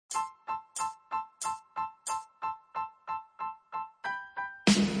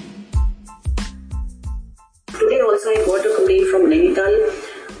also I got a complaint from Nainital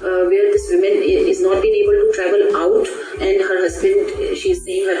where this woman is not being able to travel out, and her husband, she's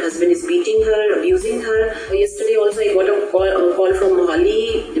saying her husband is beating her, abusing her. Yesterday also I got a call from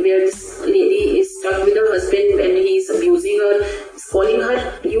Mohali where this lady is stuck with her husband and he's abusing her. He's calling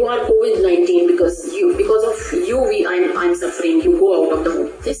her, you are COVID-19 because of you I'm suffering. You go out of the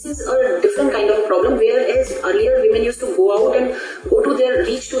home. This is a different kind of problem, whereas earlier women used to go out and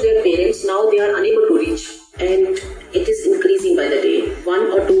reach to their parents. Now they are unable to reach, and it is increasing by the day.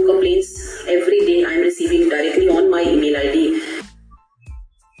 1 or 2 complaints every day I am receiving directly on my email ID.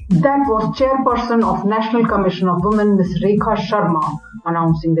 That was Chairperson of National Commission of Women, Ms. Rekha Sharma,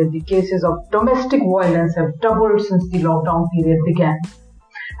 announcing that the cases of domestic violence have doubled since the lockdown period began.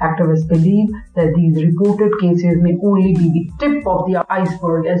 Activists believe that these reported cases may only be the tip of the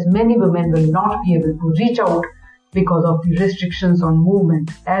iceberg, as many women will not be able to reach out because of the restrictions on movement,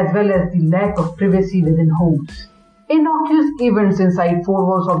 as well as the lack of privacy within homes. Innocuous events inside 4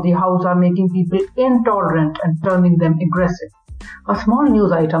 walls of the house are making people intolerant and turning them aggressive. A small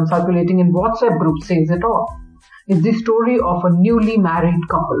news item circulating in WhatsApp groups says it all. It's the story of a newly married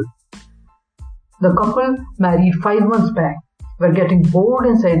couple. The couple, married 5 months back, were getting bored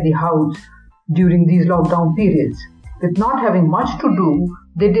inside the house during these lockdown periods. With not having much to do,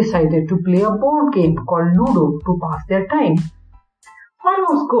 they decided to play a board game called Ludo to pass their time. All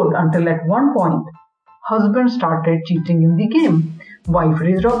was good until at one point, husband started cheating in the game. Wife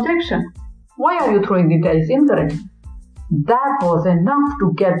raised objection. Why are you throwing the dice incorrectly? That was enough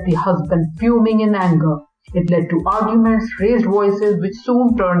to get the husband fuming in anger. It led to arguments, raised voices, which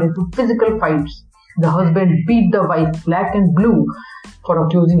soon turned into physical fights. The husband beat the wife black and blue for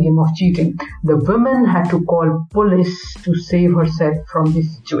accusing him of cheating. The woman had to call police to save herself from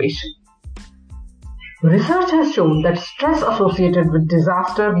this situation. Research has shown that stress associated with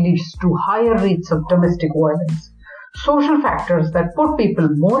disaster leads to higher rates of domestic violence. Social factors that put people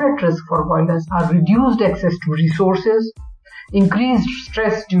more at risk for violence are reduced access to resources, increased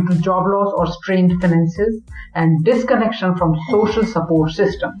stress due to job loss or strained finances, and disconnection from social support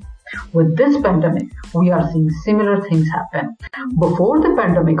system. With this pandemic, we are seeing similar things happen. Before the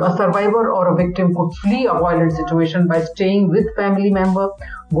pandemic, a survivor or a victim could flee a violent situation by staying with family member,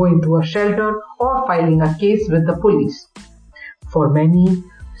 going to a shelter, or filing a case with the police. For many,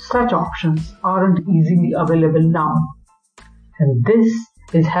 such options aren't easily available now. And this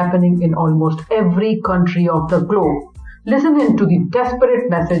is happening in almost every country of the globe. Listen in to the desperate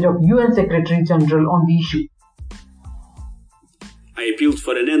message of UN Secretary General on the issue. I appealed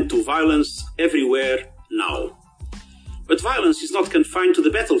for an end to violence everywhere now. But violence is not confined to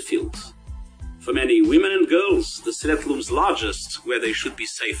the battlefield. For many women and girls, the threat looms largest where they should be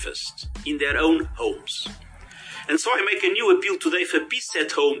safest, in their own homes. And so I make a new appeal today for peace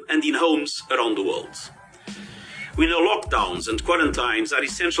at home and in homes around the world. We know lockdowns and quarantines are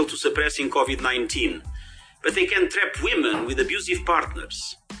essential to suppressing COVID-19, but they can trap women with abusive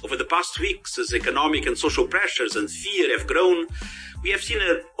partners. Over the past weeks, as economic and social pressures and fear have grown, we have seen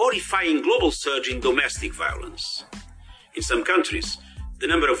a horrifying global surge in domestic violence. In some countries, the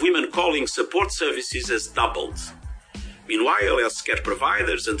number of women calling support services has doubled. Meanwhile, healthcare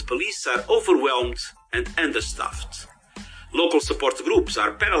providers and police are overwhelmed and understaffed. Local support groups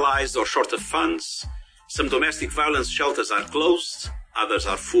are paralyzed or short of funds. Some domestic violence shelters are closed, others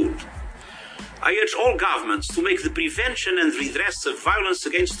are full. I urge all governments to make the prevention and redress of violence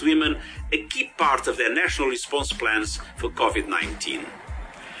against women a key part of their national response plans for COVID-19.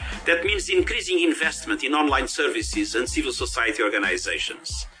 That means increasing investment in online services and civil society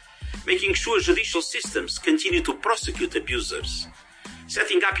organizations, making sure judicial systems continue to prosecute abusers,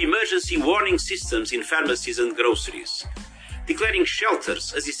 setting up emergency warning systems in pharmacies and groceries, declaring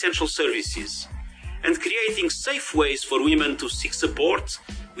shelters as essential services, and creating safe ways for women to seek support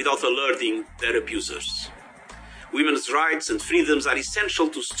without alerting their abusers. Women's rights and freedoms are essential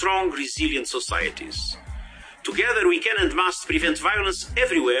to strong, resilient societies. Together we can and must prevent violence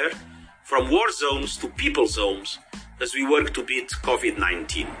everywhere, from war zones to people's homes, as we work to beat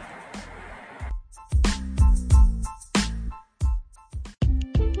COVID-19.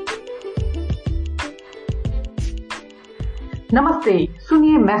 नमस्ते,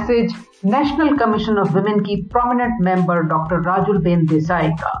 सुनिए message national commission of women की prominent member doctor Rajulben Desai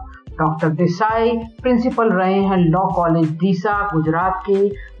का। Doctor Desai principal रहे हैं law college दीसा गुजरात के।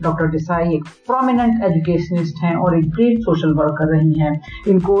 Doctor Desai एक prominent educationist हैं और एक ग्रेट सोशल वर्कर रही हैं।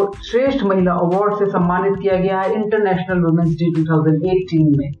 इनको श्रेष्ठ महिला अवार्ड से सम्मानित किया गया है इंटरनेशनल वुमेन्स डे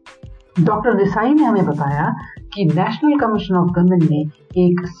 2018 में। डॉक्टर देसाई ने हमें बताया कि नेशनल कमीशन ऑफ वुमेन ने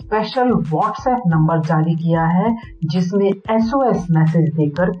एक स्पेशल व्हाट्सएप नंबर जारी किया है जिसमें SOS मैसेज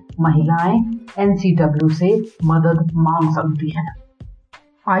देकर महिलाएं NCW से मदद मांग सकती हैं।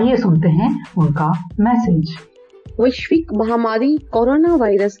 आइए सुनते हैं उनका मैसेज। वैश्विक महामारी कोरोना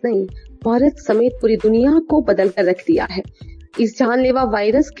वायरस ने भारत समेत पूरी दुनिया को बदल कर रख दिया है। इस जानलेवा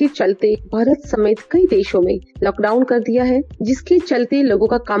वायरस के चलते भारत समेत कई देशों में लॉकडाउन कर दिया है, जिसके चलते लोगों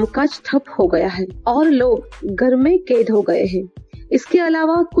का कामकाज ठप हो गया है और लोग घर में कैद हो गए हैं। इसके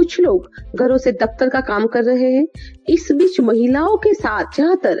अलावा कुछ लोग घरों से दफ्तर का काम कर रहे हैं। इस बीच महिलाओं के साथ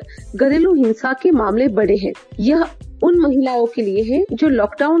ज्यादातर घरेलू हिंसा के मामले बढ़े हैं। यह उन महिलाओं के लिए है जो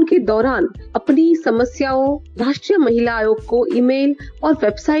लॉकडाउन के दौरान अपनी समस्याओं राष्ट्रीय महिला आयोग को ईमेल और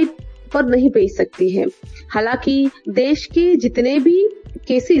वेबसाइट पर नहीं भेज सकती है। हालांकि देश के जितने भी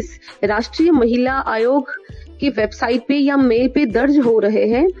केसेस राष्ट्रीय महिला आयोग की वेबसाइट पे या मेल पे दर्ज हो रहे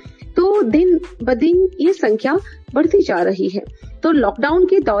हैं, तो दिन ब दिन ये संख्या बढ़ती जा रही है। तो लॉकडाउन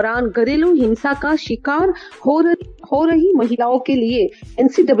के दौरान घरेलू हिंसा का शिकार हो रही महिलाओं के लिए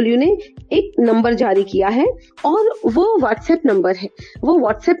NCW ने एक नंबर जारी किया है और वो व्हाट्सएप नंबर है। वो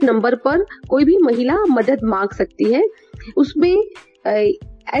व्हाट्सएप नंबर पर कोई भी महिला मदद मांग सकती है। उसमें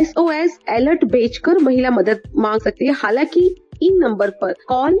SOS अलर्ट भेजकर महिला मदद मांग सकती है। हालांकि इन नंबर पर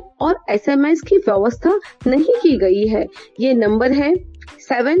कॉल और SMS की व्यवस्था नहीं की गई है। ये नंबर है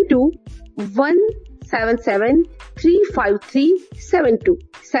 7217735372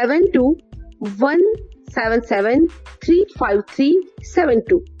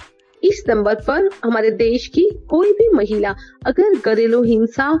 7217735372। इस नंबर पर हमारे देश की कोई भी महिला अगर घरेलू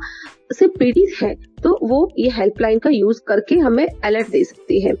हिंसा से पीड़ित है तो वो ये हेल्पलाइन का यूज करके हमें अलर्ट दे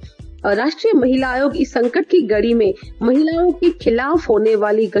सकती है। राष्ट्रीय महिला आयोग इस संकट की घड़ी में महिलाओं के खिलाफ होने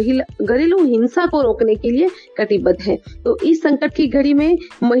वाली घरेलू हिंसा को रोकने के लिए कटिबद्ध है। तो इस संकट की घड़ी में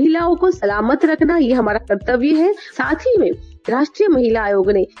महिलाओं को सलामत रखना ये हमारा कर्तव्य है। साथ ही में राष्ट्रीय महिला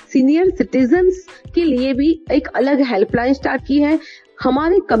आयोग ने सीनियर सिटीजन्स के लिए भी एक अलग हेल्पलाइन स्टार्ट की है।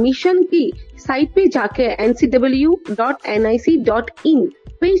 हमारे कमीशन की साइट पे जाके ncw.nic.in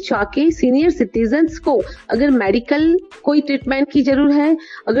पे जाके सीनियर सिटीजन्स को अगर मेडिकल कोई ट्रीटमेंट की जरूरत है,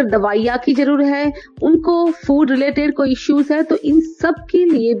 अगर दवाइयाँ की जरूरत है, उनको फूड रिलेटेड कोई इश्यूज है, तो इन सब के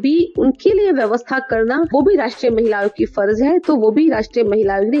लिए भी उनके लिए व्यवस्था करना वो भी राष्ट्रीय महिला आयोग की फर्ज है। तो वो भी राष्ट्रीय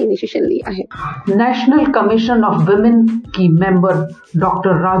महिला आयोग ने इनिशिएशन लिया है। नेशनल कमीशन ऑफ वुमेन की मेंबर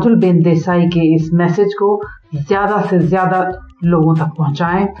डॉक्टर राजुलबेन देसाई के इस मैसेज को ज्यादा से ज्यादा लोगों तक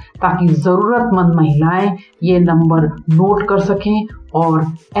पहुंचाएं ताकि जरूरतमंद महिलाएं ये नंबर नोट कर सकें और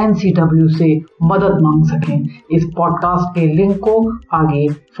NCW से मदद मांग सकें। इस पॉडकास्ट के लिंक को आगे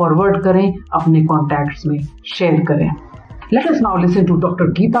फॉरवर्ड करें, अपने कॉन्टैक्ट्स में शेयर करें। Let us now listen to Dr.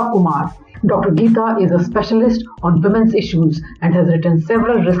 Geeta Kumar. Dr. Geeta is a specialist on women's issues and has written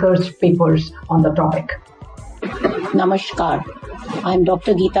several research papers on the topic. Namaskar. I am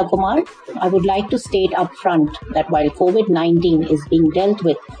Dr. Geeta Kumar. I would like to state up front that while COVID-19 is being dealt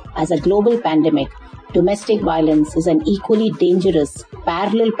with as a global pandemic, domestic violence is an equally dangerous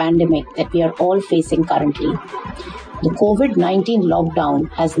parallel pandemic that we are all facing currently. The COVID-19 lockdown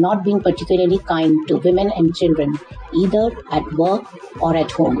has not been particularly kind to women and children, either at work or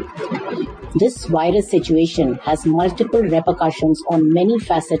at home. This virus situation has multiple repercussions on many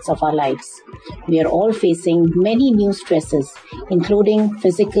facets of our lives. We are all facing many new stresses, including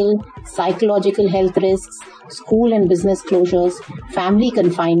physical, psychological health risks, school and business closures, family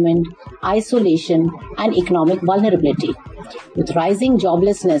confinement, isolation, and economic vulnerability. With rising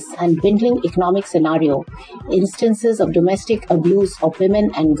joblessness and dwindling economic scenario, instances of domestic abuse of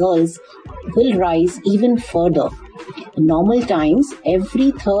women and girls will rise even further. In normal times,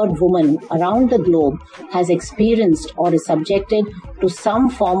 every third woman around the globe has experienced or is subjected to some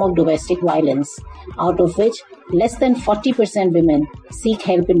form of domestic violence, out of which less than 40% women seek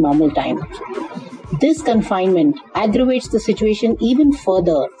help in normal times. This confinement aggravates the situation even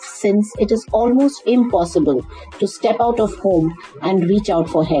further since it is almost impossible to step out of home and reach out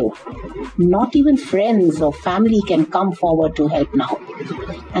for help. Not even friends or family can come forward to help now.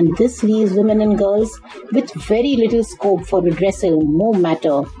 And this leaves women and girls with very little scope for redressal, no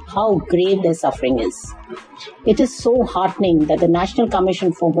matter how grave their suffering is. It is so heartening that the National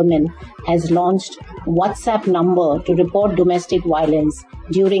Commission for Women has launched WhatsApp number to report domestic violence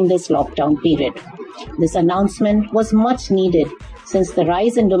during this lockdown period. This announcement was much needed since the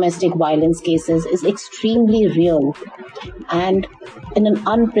rise in domestic violence cases is extremely real and in an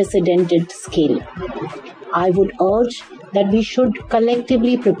unprecedented scale. I would urge that we should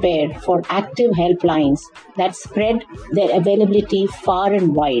collectively prepare for active helplines that spread their availability far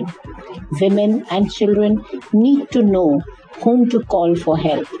and wide. Women and children need to know whom to call for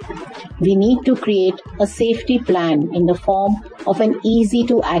help. We need to create a safety plan in the form of an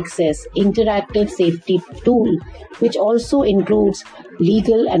easy-to-access interactive safety tool, which also includes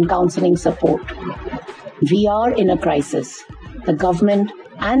legal and counseling support. We are in a crisis. The government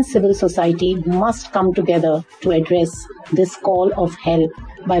and civil society must come together to address this call of help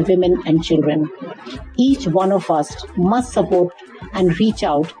by women and children. Each one of us must support and reach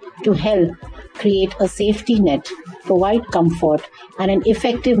out to help create a safety net, provide comfort and an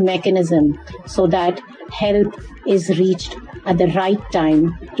effective mechanism so that help is reached at the right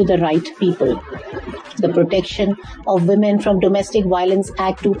time to the right people. The Protection of Women from Domestic Violence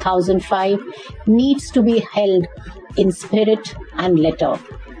Act 2005 needs to be held in spirit and letter.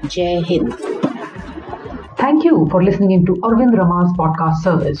 Jai Hind. Thank you for listening into Arvind Rama's podcast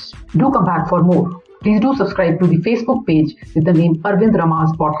service. Do come back for more. Please do subscribe to the Facebook page with the name Arvind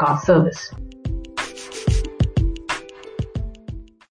Rama's podcast service.